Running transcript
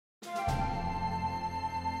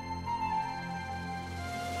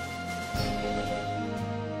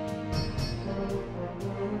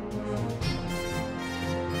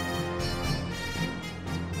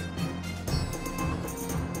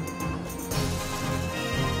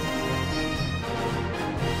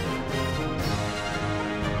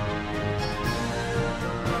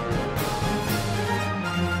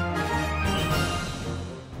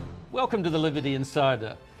Welcome to the Liberty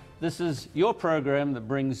Insider. This is your program that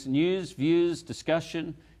brings news, views,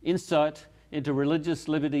 discussion, insight into religious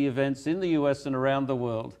liberty events in the US and around the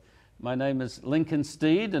world. My name is Lincoln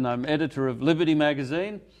Steed and I'm editor of Liberty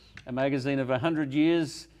Magazine, a magazine of 100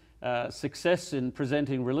 years success in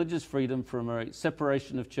presenting religious freedom from a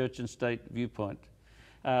separation of church and state viewpoint.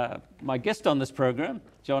 My guest on this program,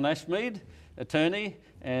 John Ashmeade, attorney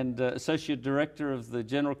and associate director of the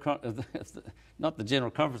not the General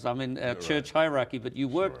Conference, I mean our church hierarchy, but you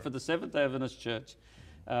worked for the Seventh-day Adventist Church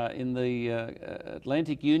in the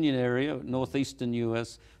Atlantic Union area, northeastern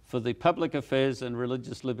US, for the Public Affairs and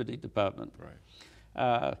Religious Liberty Department.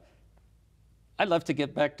 Right. I'd love to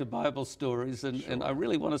get back to Bible stories, and I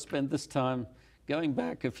really want to spend this time going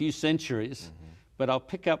back a few centuries, but I'll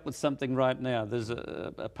pick up with something right now. There's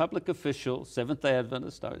a public official, Seventh-day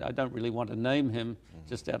Adventist, I don't really want to name him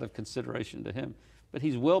just out of consideration to him, but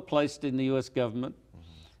he's well placed in the US government,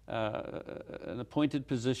 an appointed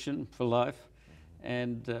position for life,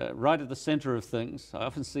 and right at the center of things. I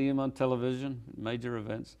often see him on television, major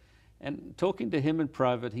events, and talking to him in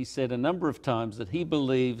private, he said a number of times that he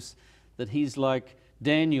believes that he's like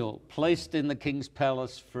Daniel, placed in the king's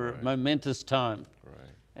palace for momentous time.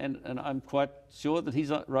 And I'm quite sure that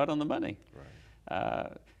he's right on the money.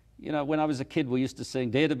 You know, when I was a kid, we used to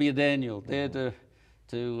sing, "Dare to be a Daniel, dare to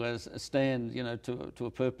stand, you know, to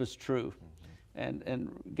a purpose true." And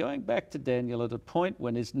going back to Daniel at a point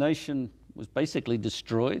when his nation was basically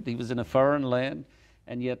destroyed, he was in a foreign land,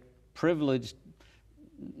 and yet privileged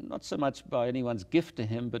not so much by anyone's gift to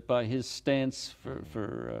him, but by his stance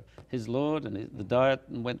for his Lord and the diet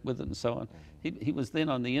and went with it and so on. He was then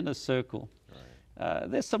on the inner circle.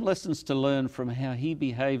 There's some lessons to learn from how he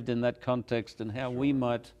behaved in that context and how we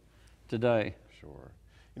might today. Sure.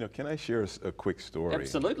 You know, can I share a quick story?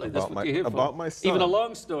 Absolutely. That's what you're here for. About my son. Even a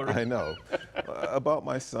long story. I know. About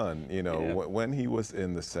my son, you know, when he was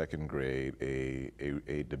in the second grade,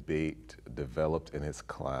 a debate developed in his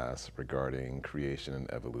class regarding creation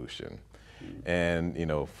and evolution. And, you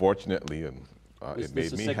know, fortunately, it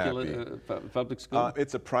made me happy. Public school?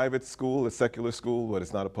 It's a private school, a secular school, but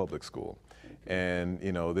it's not a public school. And,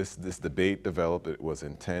 you know, this debate developed. It was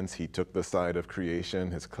intense. He took the side of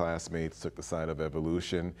creation. His classmates took the side of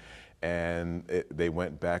evolution. And they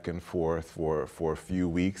went back and forth for a few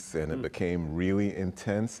weeks, and it became really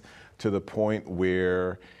intense to the point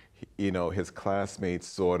where, you know, his classmates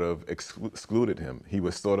sort of excluded him. He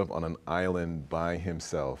was sort of on an island by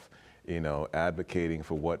himself, you know, advocating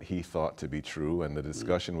for what he thought to be true, and the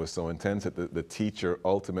discussion was so intense that the teacher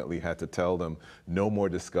ultimately had to tell them no more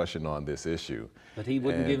discussion on this issue. But he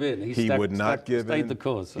wouldn't give in. He would not give in. Stayed the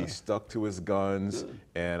course. He stuck to his guns,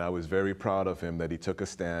 and I was very proud of him that he took a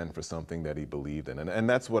stand for something that he believed in. And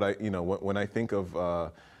that's what I, you know, when I think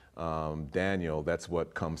of Daniel, that's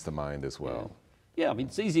what comes to mind as well. Yeah, I mean,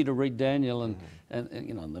 it's easy to read Daniel and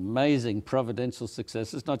you know, the amazing providential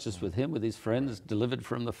successes, not just with him, with his friends, delivered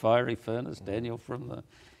from the fiery furnace, Daniel from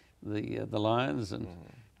the lions, and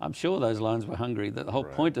I'm sure those lions were hungry. The whole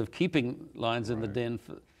point of keeping lions in the den,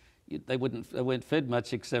 they weren't fed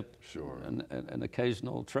much except an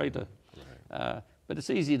occasional traitor. But it's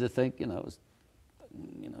easy to think, you know,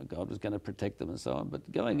 God was going to protect them and so on.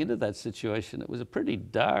 But going into that situation, it was a pretty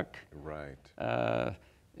dark,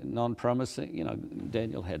 non-promising. You know,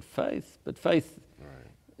 Daniel had faith, but faith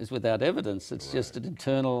is without evidence. It's just an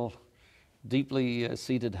internal, deeply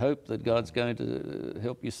seated hope that God's going to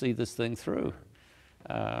help you see this thing through.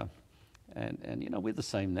 And you know, we're the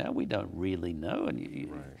same now. We don't really know. And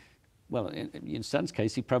well, in son's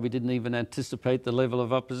case, he probably didn't even anticipate the level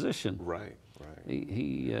of opposition.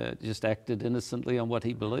 He just acted innocently on what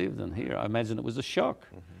he believed, and here, I imagine it was a shock.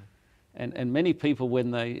 And many people,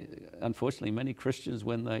 when they, unfortunately, many Christians,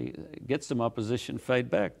 when they get some opposition,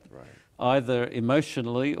 fade back, either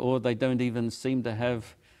emotionally or they don't even seem to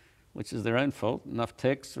have, which is their own fault, enough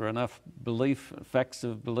text or enough belief, facts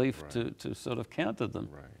of belief to sort of counter them.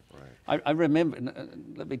 I remember,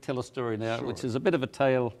 let me tell a story now, which is a bit of a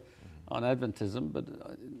tale on Adventism, but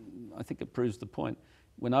I think it proves the point.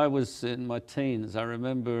 When I was in my teens, I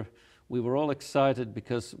remember we were all excited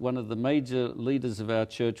because one of the major leaders of our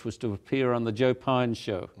church was to appear on the Joe Pine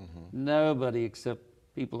show. Nobody except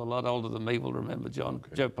people a lot older than me will remember Joe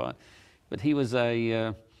Pine. But he was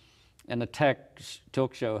a an attack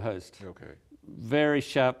talk show host. Okay. Very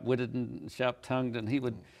sharp-witted and sharp-tongued, and he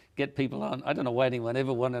would get people on. I don't know why anyone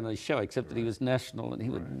ever won on his show, except that he was national, and he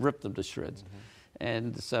would rip them to shreds.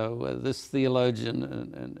 And so this theologian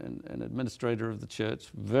and administrator of the church,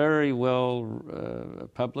 very well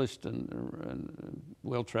published and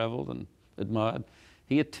well-traveled and admired,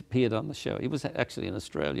 he appeared on the show. He was actually an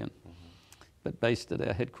Australian, but based at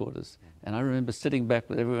our headquarters. And I remember sitting back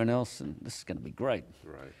with everyone else, and this is going to be great.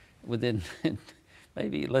 Right. Within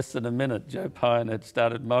maybe less than a minute, Joe Pine had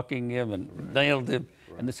started mocking him and nailed him.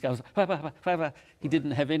 And this guy was like, he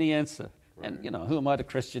didn't have any answer. And, you know, who am I to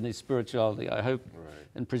question his spirituality? I hope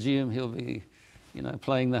and presume he'll be, you know,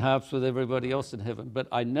 playing the harps with everybody else in heaven. But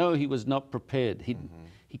I know he was not prepared.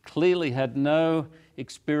 He clearly had no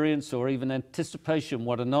experience or even anticipation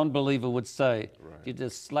what a non-believer would say. You're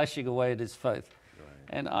just slashing away at his faith.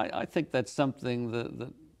 And I think that's something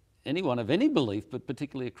that anyone of any belief, but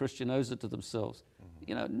particularly a Christian, owes it to themselves.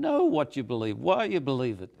 You know what you believe, why you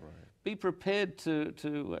believe it. Be prepared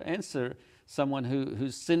to answer someone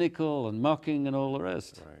who's cynical and mocking and all the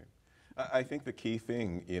rest. I think the key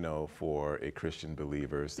thing, you know, for a Christian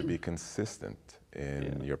believer is to be consistent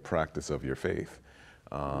in your practice of your faith.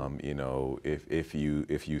 You know, if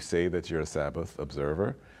you say that you're a Sabbath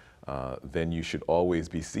observer, then you should always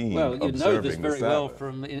be seen observing the Sabbath. Well, you know this very well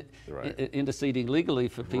from interceding legally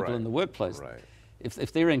for people in the workplace.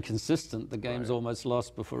 If they're inconsistent, the game's almost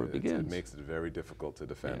lost before it begins. It makes it very difficult to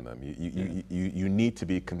defend them. You need to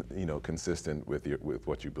be consistent with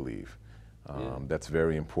what you believe. That's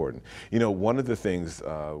very important. You know, one of the things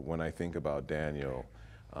when I think about Daniel,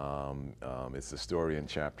 it's the story in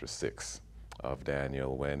chapter 6 of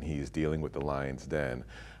Daniel when he's dealing with the lion's den.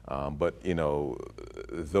 But, you know,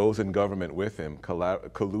 those in government with him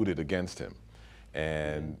colluded against him.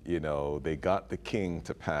 And, you know, they got the king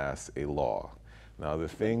to pass a law. Now the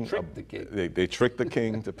thing, they tricked the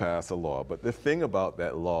king to pass a law. But the thing about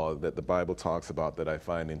that law that the Bible talks about that I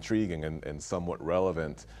find intriguing and somewhat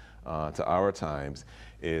relevant to our times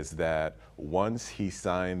is that once he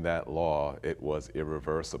signed that law, it was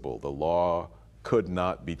irreversible. The law could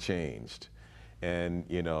not be changed. And,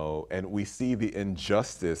 you know, and we see the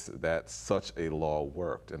injustice that such a law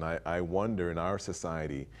worked. And I wonder in our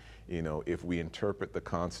society, you know, if we interpret the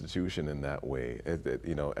Constitution in that way,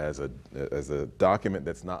 you know, as a document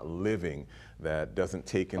that's not living, that doesn't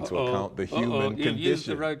take into account the human condition. Used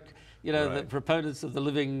the road, you know, the proponents of the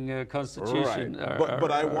living Constitution.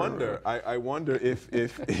 But I wonder if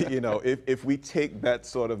you know, if we take that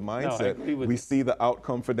sort of mindset, we see the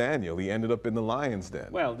outcome for Daniel. He ended up in the lion's den.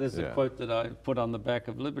 Well, there's a quote that I put on the back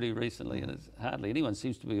of Liberty recently, and hardly anyone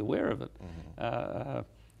seems to be aware of it.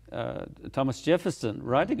 Thomas Jefferson,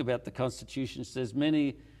 writing about the Constitution, says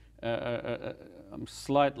many, I'm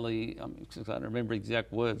slightly, I don't remember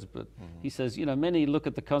exact words, but he says, you know, many look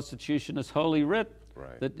at the Constitution as holy writ,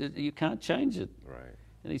 that you can't change it.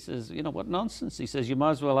 And he says, you know, what nonsense. He says, you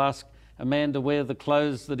might as well ask a man to wear the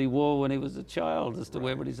clothes that he wore when he was a child as to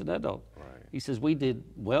wear when he's an adult. He says, we did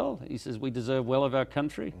well. He says, we deserve well of our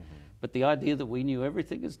country. But the idea that we knew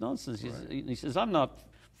everything is nonsense. He says, I'm not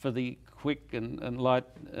for the quick and light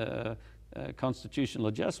constitutional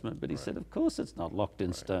adjustment, but he said, of course it's not locked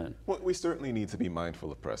in stone. Well, we certainly need to be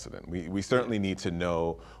mindful of precedent. We certainly need to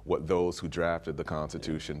know what those who drafted the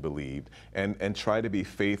Constitution believed and try to be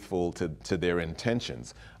faithful to their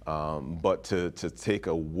intentions, but to take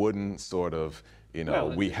a wooden sort of, you know,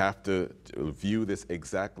 we have to view this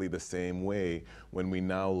exactly the same way when we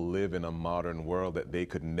now live in a modern world that they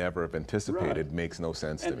could never have anticipated makes no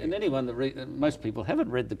sense to me. And anyone that most people haven't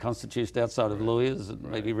read the Constitution outside of laws and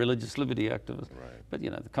maybe religious liberty activists. But, you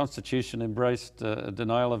know, the Constitution embraced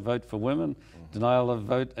denial of vote for women, denial of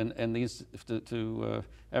vote and these to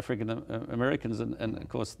African Americans and of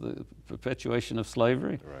course the perpetuation of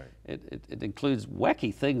slavery. It includes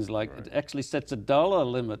wacky things like it actually sets a dollar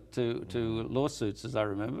limit to lawsuits, as I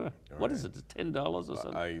remember. What is it, $10 or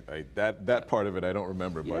something? That part of it I don't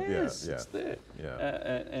remember, but yes, it's there.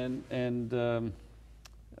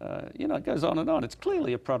 You know, it goes on and on. It's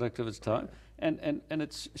clearly a product of its time. And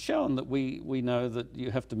it's shown that we know that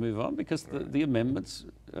you have to move on because the amendments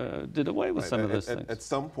did away with some of those things. At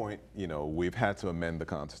some point, you know, we've had to amend the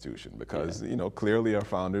Constitution because, you know, clearly our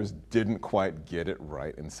founders didn't quite get it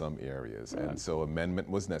right in some areas. And so amendment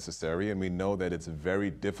was necessary, and we know that it's very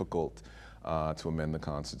difficult to amend the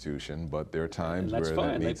Constitution, but there are times where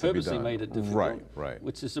that needs to be done. They purposely made it difficult,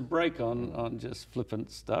 which is a break on just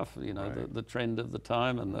flippant stuff, you know, the trend of the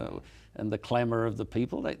time and the clamor of the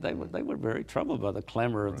people. They were very troubled by the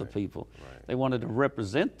clamor of the people. They wanted to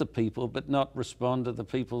represent the people, but not respond to the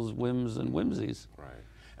people's whims and whimsies.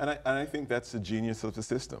 And I think that's the genius of the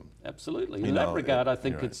system. Absolutely. In that regard, I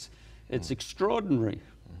think it's extraordinary.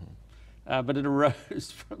 But it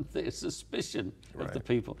arose from their suspicion of the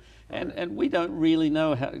people. And we don't really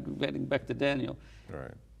know how, getting back to Daniel,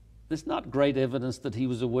 there's not great evidence that he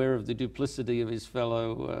was aware of the duplicity of his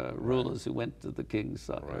fellow rulers who went to the king's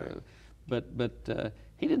side. But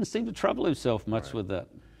he didn't seem to trouble himself much with that.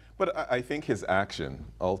 But I think his action,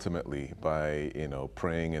 ultimately, by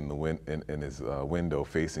praying in his window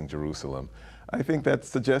facing Jerusalem, I think that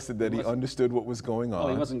suggested that he understood what was going on.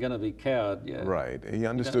 Well, he wasn't going to be cowed, Right. He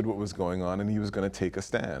understood what was going on, and he was going to take a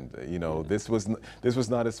stand. This was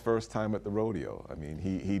not his first time at the rodeo. I mean,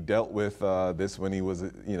 he dealt with this when he was,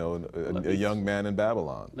 a young man in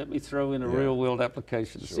Babylon. Let me throw in a real-world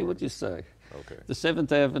application to see what you say. Okay. The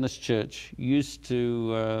Seventh-day Adventist Church used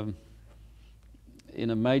to,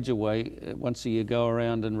 in a major way, once a year go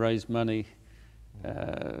around and raise money.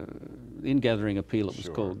 In-gathering appeal, it was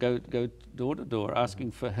called. Go door to door,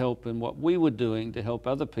 asking for help in what we were doing to help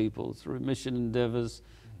other people through mission endeavors,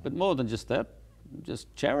 but more than just that,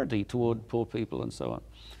 just charity toward poor people and so on.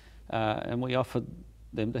 And we offered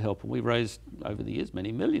them to help, and we raised, over the years,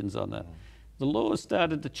 many millions on that. The laws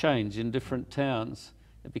started to change in different towns.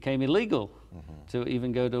 It became illegal to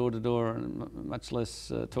even go door to door, and much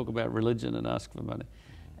less talk about religion and ask for money.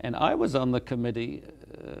 And I was on the committee.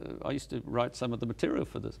 I used to write some of the material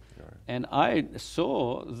for this. And I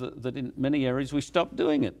saw that in many areas we stopped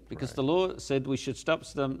doing it because the law said we should stop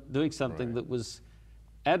doing something that was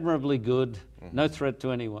admirably good, no threat to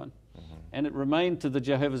anyone. And it remained to the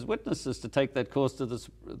Jehovah's Witnesses to take that course to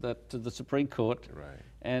the Supreme Court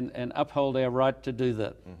and uphold our right to do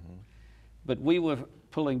that. But we were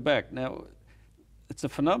pulling back. Now, it's a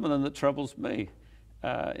phenomenon that troubles me.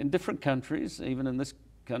 In different countries, even in this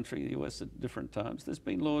country, the US, at different times, there's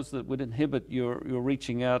been laws that would inhibit your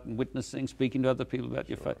reaching out and witnessing, speaking to other people about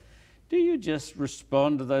your faith. Do you just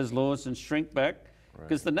respond to those laws and shrink back?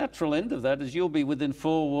 Because the natural end of that is you'll be within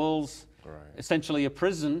four walls, essentially a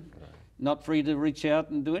prison, not free to reach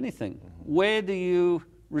out and do anything. Where do you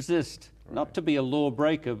resist? Not to be a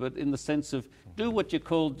lawbreaker, but in the sense of do what you're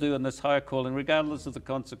called to do in this higher calling, regardless of the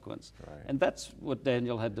consequence. And that's what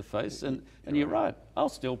Daniel had to face. And you're right, I'll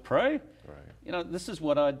still pray. This is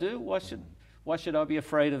what I do. Why should I be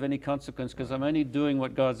afraid of any consequence? Because I'm only doing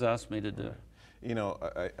what God's asked me to do.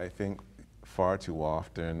 I think far too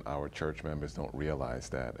often our church members don't realize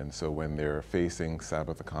that. And so when they're facing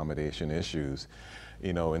Sabbath accommodation issues,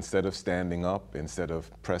 instead of standing up, instead of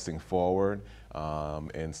pressing forward,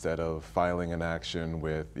 instead of filing an action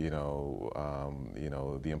with,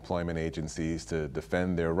 the employment agencies to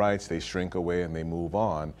defend their rights, they shrink away and they move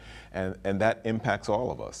on. And that impacts all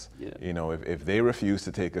of us. If they refuse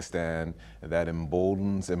to take a stand, that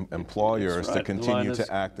emboldens employers to continue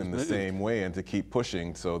to act in the same way and to keep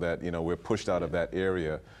pushing so that, we're pushed out of that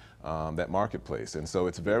area. That marketplace. And so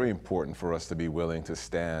it's very important for us to be willing to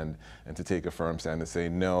stand and to take a firm stand and say,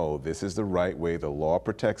 no, this is the right way, the law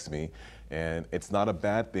protects me, and it's not a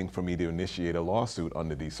bad thing for me to initiate a lawsuit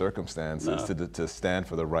under these circumstances to stand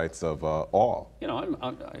for the rights of all.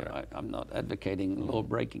 I'm not advocating law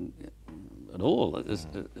breaking at all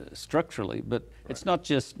structurally, but it's not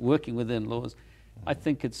just working within laws. I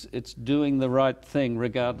think it's doing the right thing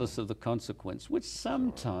regardless of the consequence, which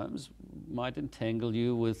sometimes might entangle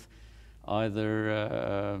you with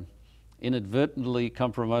either inadvertently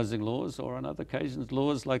compromising laws or on other occasions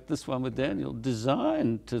laws like this one with Daniel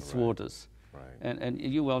designed to thwart us. And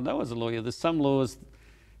you well know as a lawyer, there's some laws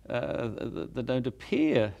that don't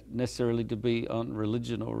appear necessarily to be on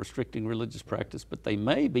religion or restricting religious practice, but they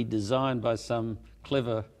may be designed by some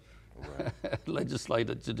clever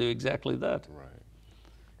legislator to do exactly that.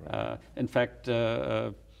 In fact,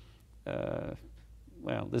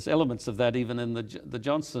 well, there's elements of that even in the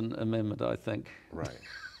Johnson Amendment, I think,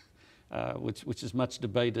 which is much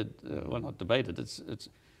debated. Well, not debated. It's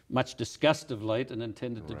much discussed of late and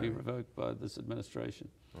intended to be revoked by this administration.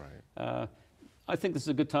 I think this is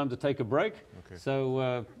a good time to take a break.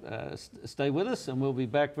 So stay with us, and we'll be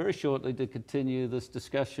back very shortly to continue this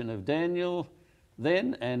discussion of Daniel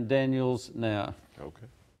then and Daniel's now.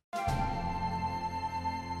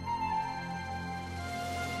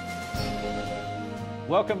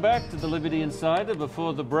 Welcome back to the Liberty Insider.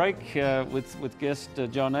 Before the break with guest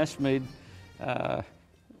John Ashmeade,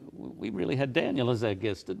 we really had Daniel as our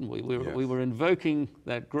guest, didn't we? We were invoking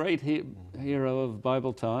that great hero of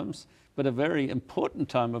Bible times, but a very important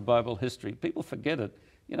time of Bible history. People forget it.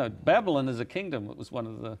 Babylon as a kingdom, it was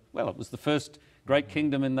it was the first great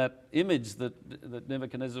kingdom in that image that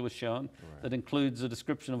Nebuchadnezzar was shown, that includes a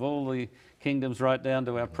description of all the kingdoms right down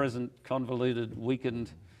to our present convoluted,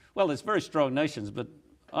 weakened, well, there's very strong nations, but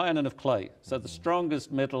iron and of clay. So the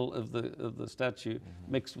strongest metal of the statue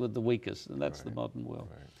mixed with the weakest, and that's the modern world.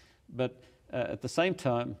 But at the same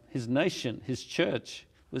time, his nation, his church,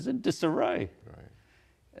 was in disarray.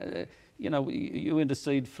 You know, you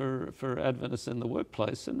intercede for Adventists in the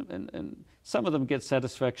workplace, and some of them get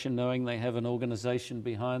satisfaction knowing they have an organization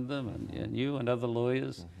behind them, and you and other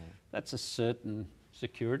lawyers. That's a certain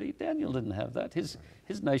security. Daniel didn't have that. His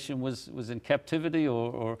nation was in captivity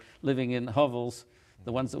or living in hovels,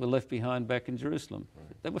 the ones that were left behind back in Jerusalem.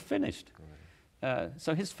 They were finished.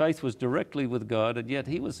 So his faith was directly with God, and yet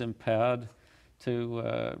he was empowered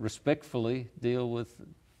to respectfully deal with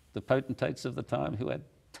the potentates of the time who had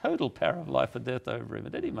total power of life or death over him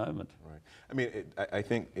at any moment. Right. I mean, I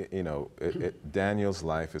think, you know, Daniel's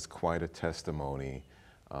life is quite a testimony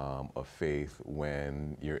of faith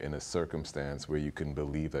when you're in a circumstance where you can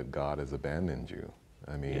believe that God has abandoned you.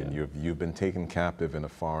 I mean, you've been taken captive in a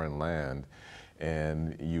foreign land,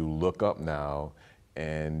 and you look up now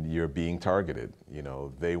and you're being targeted. You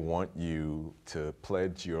know, they want you to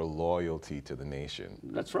pledge your loyalty to the nation.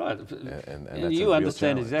 That's right. And that's you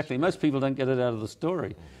understand exactly. Most people don't get it out of the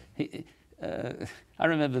story. I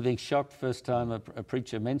remember being shocked first time a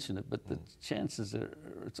preacher mentioned it, but the chances are,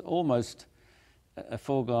 it's almost a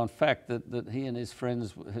foregone fact that he and his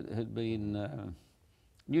friends had been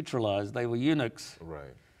neutralized. They were eunuchs.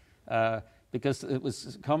 Right. Because it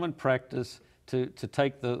was common practice to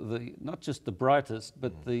take the not just the brightest,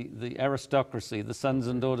 but the aristocracy, the sons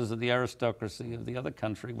and daughters of the aristocracy of the other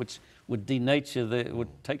country, which would denature,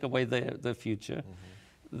 would take away their future.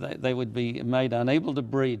 They would be made unable to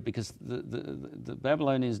breed because the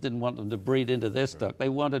Babylonians didn't want them to breed into their stock. They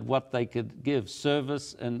wanted what they could give,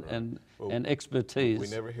 service and expertise. We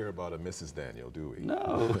never hear about a Mrs. Daniel, do we?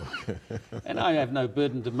 No. And I have no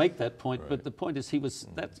burden to make that point, but the point is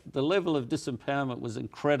the level of disempowerment was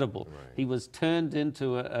incredible. He was turned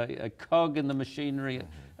into a cog in the machinery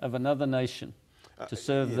of another nation to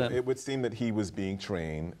serve them. It would seem that he was being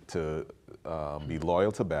trained to be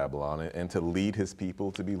loyal to Babylon and to lead his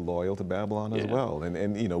people to be loyal to Babylon as well.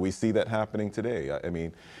 And you know, we see that happening today. I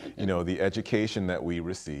mean, you know, the education that we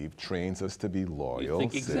receive trains us to be loyal. You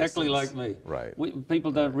think exactly like me. Right.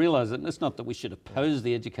 People don't realize it. And it's not that we should oppose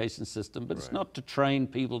the education system, but it's not to train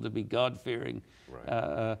people to be God-fearing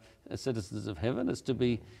citizens of heaven. It's to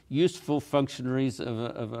be useful functionaries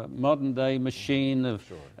of a modern-day machine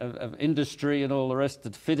of industry and all the rest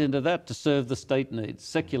that fit into that to serve the state needs,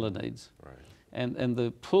 secular needs. Right. And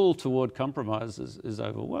the pull toward compromise is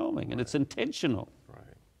overwhelming, and it's intentional.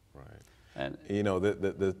 Right. And you know,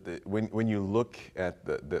 when you look at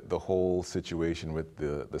the whole situation with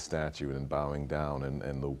the statue and bowing down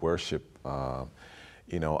and the worship,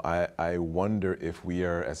 you know, I wonder if we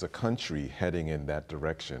are, as a country, heading in that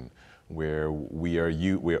direction, where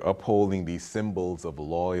we're upholding these symbols of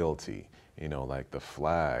loyalty, you know, like the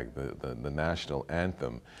flag, the national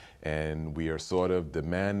anthem, and we are sort of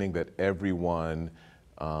demanding that everyone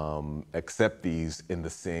accept these in the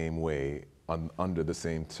same way, under the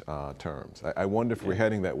same terms. I wonder if we're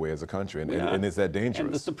heading that way as a country, and is that dangerous?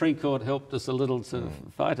 And the Supreme Court helped us a little to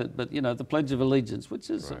fight it, but you know, the Pledge of Allegiance, which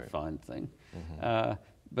is a fine thing,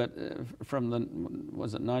 but from the,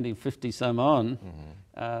 was it 1950 some on,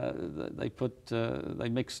 they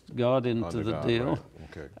mixed God into the deal. Right.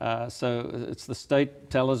 Okay. So it's the state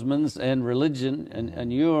talismans and religion,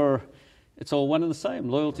 and it's all one and the same.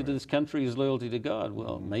 Loyalty to this country is loyalty to God.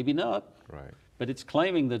 Well, maybe not. Right. But it's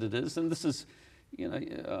claiming that it is, and this is, you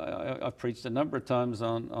know, I've preached a number of times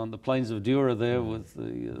on the plains of Dura there with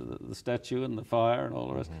the statue and the fire and all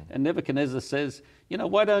the rest. And Nebuchadnezzar says, you know,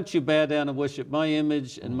 why don't you bow down and worship my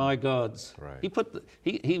image and my gods? Right.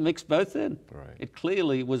 He mixed both in. Right. It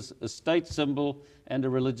clearly was a state symbol and a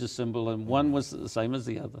religious symbol, and one was the same as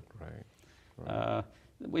the other. Right. You know,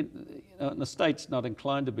 and the state's not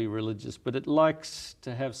inclined to be religious, but it likes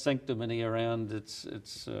to have sanctimony around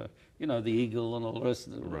its you know, the eagle and all the rest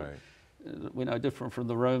of it. Right. We're no different from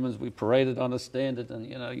the Romans. We paraded on a standard, and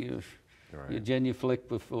you know, you genuflect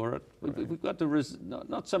before it. We've got to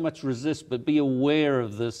not so much resist, but be aware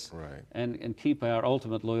of this, and keep our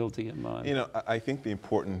ultimate loyalty in mind. You know, I think the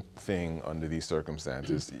important thing under these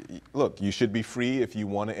circumstances, look, you should be free if you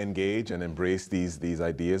want to engage and embrace these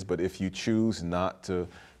ideas, but if you choose not to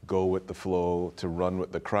go with the flow, to run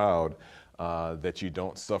with the crowd, that you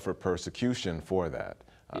don't suffer persecution for that.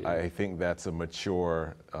 I think that's a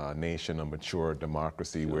mature nation, a mature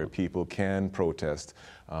democracy where people can protest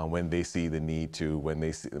when they see the need to, when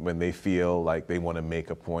they feel like they want to make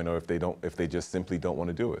a point, or if they just simply don't want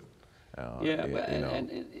to do it. And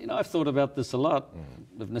you know, I've thought about this a lot,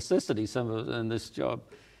 of necessity, some of it in this job.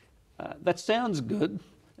 That sounds good,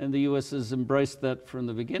 and the US has embraced that from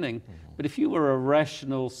the beginning. But if you were a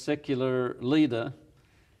rational, secular leader,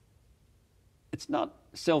 it's not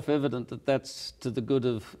self-evident that that's to the good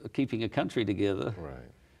of keeping a country together.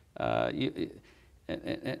 Right.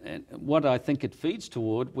 And what I think it feeds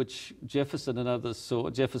toward, which Jefferson and others saw,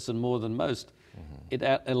 Jefferson more than most, it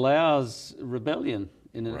allows rebellion,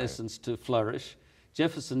 in an essence, to flourish.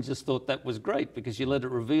 Jefferson just thought that was great because you let it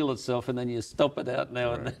reveal itself and then you stop it out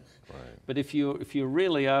now and then. But if you're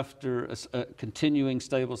really after a continuing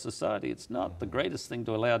stable society, it's not the greatest thing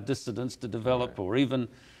to allow dissidents to develop, or even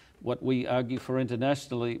what we argue for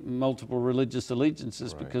internationally, multiple religious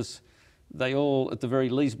allegiances, because they all, at the very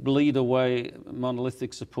least, bleed away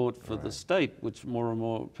monolithic support for the state, which more and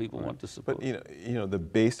more people want to support. But you know, the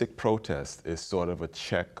basic protest is sort of a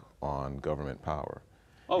check on government power.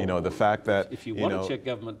 Oh, you know, the fact that if you want to check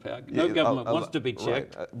government power, no government wants to be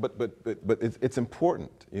checked. But it's important,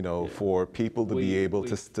 you know, for people to be able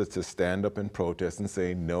to stand up and protest and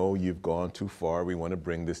say, no, you've gone too far. We want to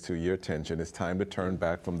bring this to your attention. It's time to turn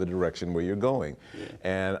back from the direction where you're going.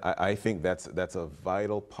 And I think that's a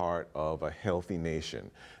vital part of a healthy nation.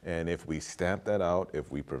 And if we stamp that out, if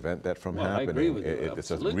we prevent that from happening, I agree with you,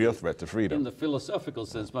 it's a real threat to freedom. In the philosophical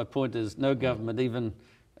sense, my point is no government, even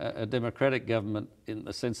a democratic government in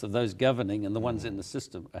the sense of those governing and the ones in the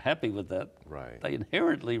system, are happy with that. They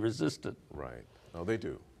inherently resist it. No, they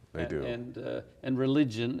do. They do. And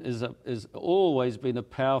religion is always been a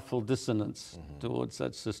powerful dissonance towards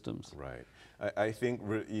such systems. I think,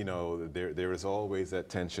 you know, there is always that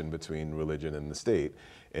tension between religion and the state,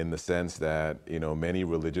 in the sense that, you know, many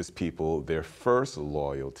religious people, their first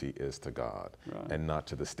loyalty is to God and not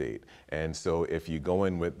to the state. And so if you go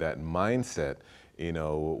in with that mindset, you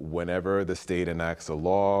know, whenever the state enacts a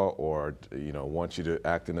law or, you know, wants you to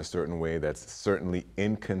act in a certain way that's certainly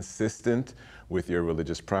inconsistent with your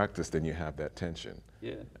religious practice, then you have that tension.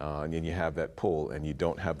 And then you have that pull, and you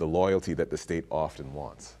don't have the loyalty that the state often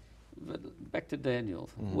wants. But back to Daniel,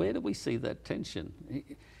 where do we see that tension?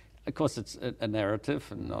 Of course, it's a narrative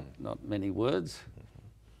and not many words.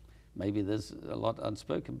 Maybe there's a lot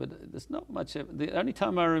unspoken, but there's not much. The only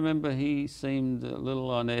time I remember he seemed a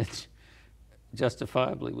little on edge,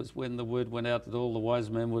 justifiably, was when the word went out that all the wise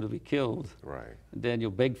men were to be killed. And Daniel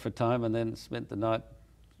begged for time and then spent the night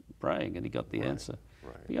praying, and he got the answer.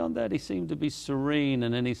 Beyond that, he seemed to be serene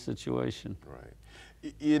in any situation.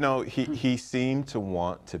 You know, he seemed to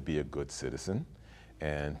want to be a good citizen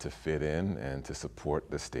and to fit in and to support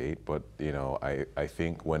the state. But, you know, I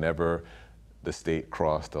think whenever the state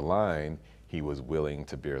crossed the line, he was willing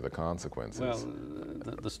to bear the consequences.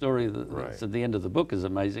 Well, the story that's at the end of the book is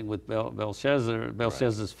amazing, with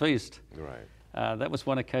Belshazzar's feast. That was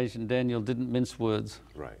one occasion Daniel didn't mince words.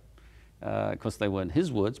 Of course, they weren't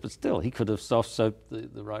his words, but still, he could have soft-soaped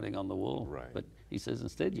the writing on the wall. But he says,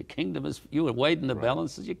 instead, your kingdom is, you were weighed in the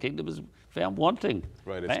balances, your kingdom is found wanting.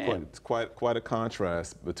 It's quite a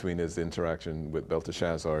contrast between his interaction with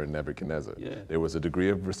Belteshazzar and Nebuchadnezzar. There was a degree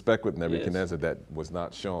of respect with Nebuchadnezzar that was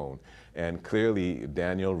not shown. And clearly,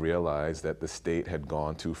 Daniel realized that the state had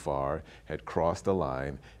gone too far, had crossed the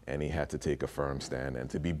line, and he had to take a firm stand and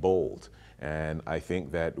to be bold. And I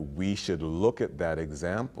think that we should look at that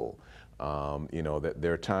example. You know, that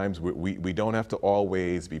there are times we don't have to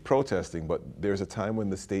always be protesting, but there's a time when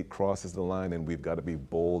the state crosses the line, and we've got to be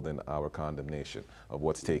bold in our condemnation of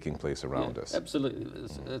what's taking place around us. Absolutely.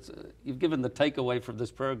 You've given the takeaway from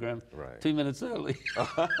this program 2 minutes early.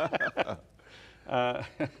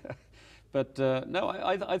 But no,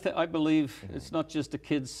 I believe it's not just a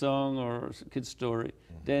kid's song or a kid's story.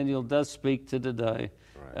 Daniel does speak to today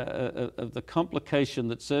of the complication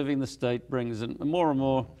that serving the state brings, and more,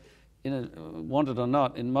 want it or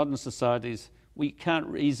not, in modern societies, we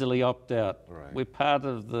can't easily opt out. We're part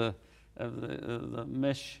of the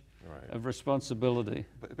mesh of responsibility.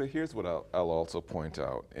 But here's what I'll also point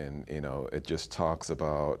out, and you know, it just talks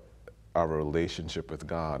about our relationship with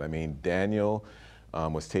God. I mean, Daniel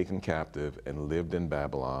was taken captive and lived in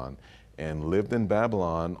Babylon,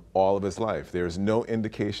 all of his life. There's no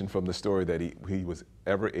indication from the story that he was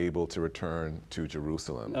ever able to return to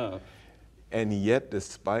Jerusalem. And yet,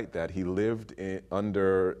 despite that, he lived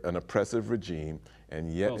under an oppressive regime,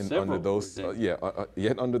 and yet under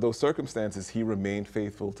those circumstances, he remained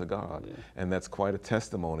faithful to God. And that's quite a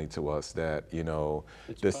testimony to us that, you know,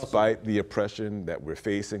 despite the oppression that we're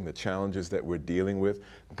facing, the challenges that we're dealing with,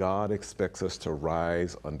 God expects us to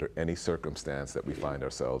rise under any circumstance that we find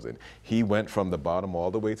ourselves in. He went from the bottom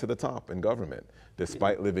all the way to the top in government,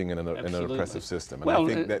 despite living in an oppressive system. And I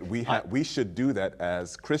think that we should do that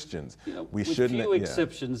as Christians. You know, with few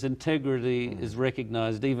exceptions, integrity is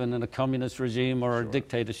recognized even in a communist regime or a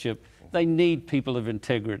dictatorship. They need people of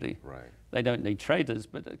integrity. Right. They don't need traitors,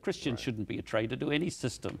 but a Christian shouldn't be a traitor to any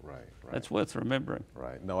system. Right. That's worth remembering.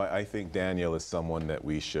 Right. No, I think Daniel is someone that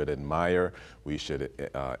we should admire, we should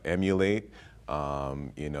emulate.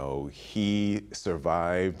 You know, he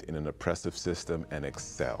survived in an oppressive system and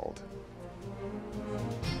excelled.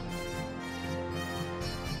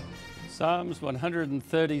 Psalms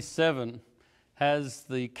 137 has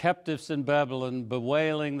the captives in Babylon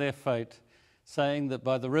bewailing their fate, saying that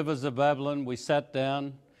by the rivers of Babylon we sat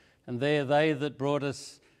down, and there they that brought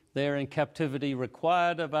us there in captivity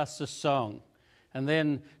required of us a song. And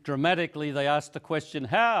then dramatically they asked the question,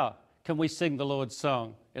 how can we sing the Lord's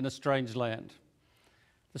song in a strange land?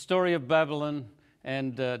 The story of Babylon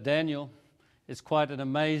and Daniel is quite an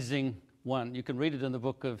amazing one. You can read it in the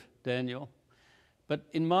book of Daniel. But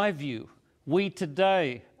in my view, we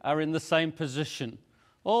today are in the same position.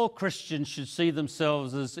 All Christians should see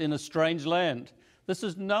themselves as in a strange land. This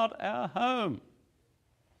is not our home.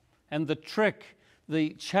 And the trick,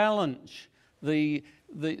 the challenge, the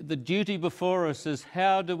duty before us is,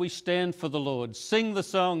 how do we stand for the Lord? Sing the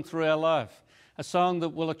song through our life, a song that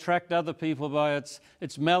will attract other people by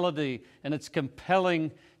its melody and its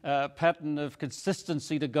compelling pattern of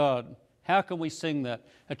consistency to God. How can we sing that?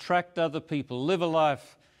 Attract other people, live a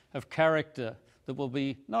life of character that will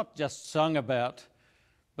be not just sung about,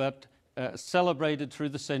 but celebrated through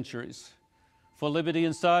the centuries. For Liberty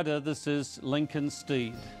Insider, this is Lincoln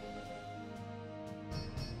Steed.